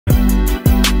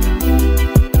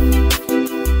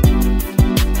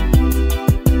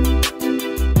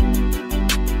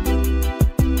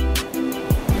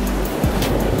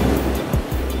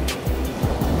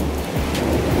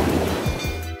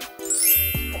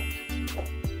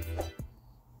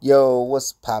Yo,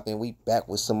 what's poppin'? We back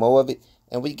with some more of it,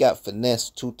 and we got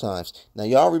Finesse2tymes. Now,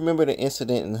 y'all remember the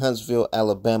incident in Huntsville,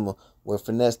 Alabama, where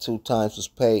Finesse2tymes was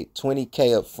paid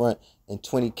 $20K up front and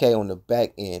 $20K on the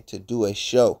back end to do a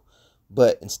show.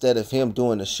 But instead of him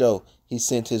doing the show, he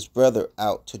sent his brother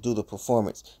out to do the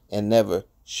performance and never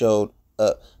showed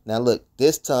up. Now, look,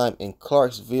 this time in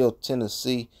Clarksville,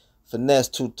 Tennessee,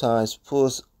 Finesse2tymes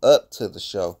pulls up to the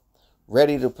show,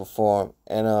 ready to perform,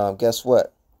 and guess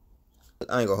what?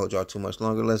 I ain't gonna hold y'all too much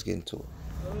longer. Let's get into it.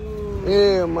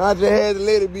 Yeah, man, I just had to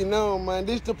let it be known, man.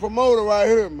 This the promoter right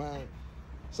here, man.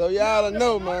 So y'all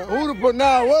know, man. Where the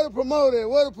promoter? Where the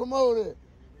promoter?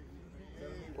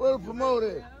 Where the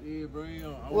promoter? Yeah, bring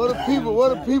on. What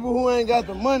the people who ain't got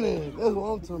the money? That's what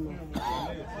I'm talking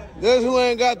about. That's who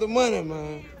ain't got the money,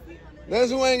 man.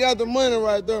 That's who ain't got the money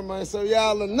right there, man. So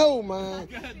y'all know, man.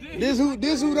 This who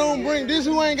don't bring, this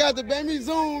who ain't got the, let me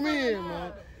zoom in,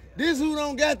 man. This who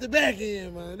don't got the back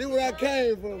end, man. This what I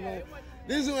came for, man.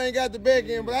 This who ain't got the back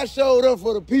end, but I showed up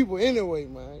for the people anyway,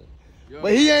 man.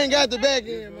 But he ain't got the back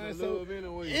end, man. So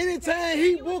anytime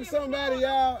he books somebody,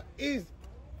 y'all, it's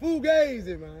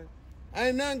fugazi, man.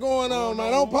 Ain't nothing going on,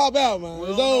 man. Don't pop out, man.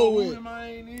 It's over with.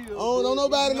 Don't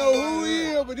nobody know who he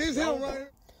is, but this him right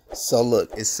here. So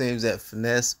look, it seems that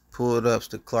Finesse pulled up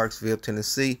to Clarksville,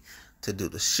 Tennessee to do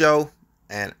the show,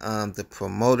 and the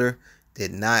promoter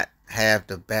did not have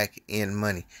the back end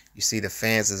money. You see the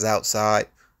fans is outside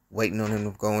waiting on him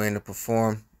to go in to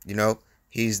perform. You know,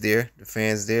 he's there, the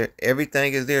fans there,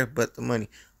 everything is there but the money.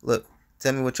 Look,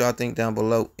 tell me what y'all think down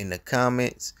below in the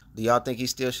comments. Do y'all think he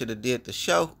still should have did the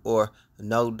show, or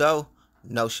no dough,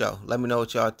 no show? Let me know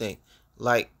what y'all think.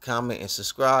 Like, comment, and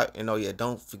subscribe. And oh yeah,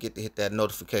 don't forget to hit that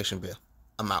notification bell.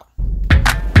 I'm out.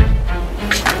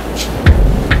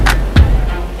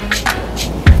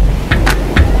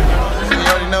 You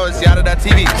already know it's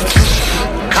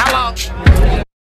Yada.tv.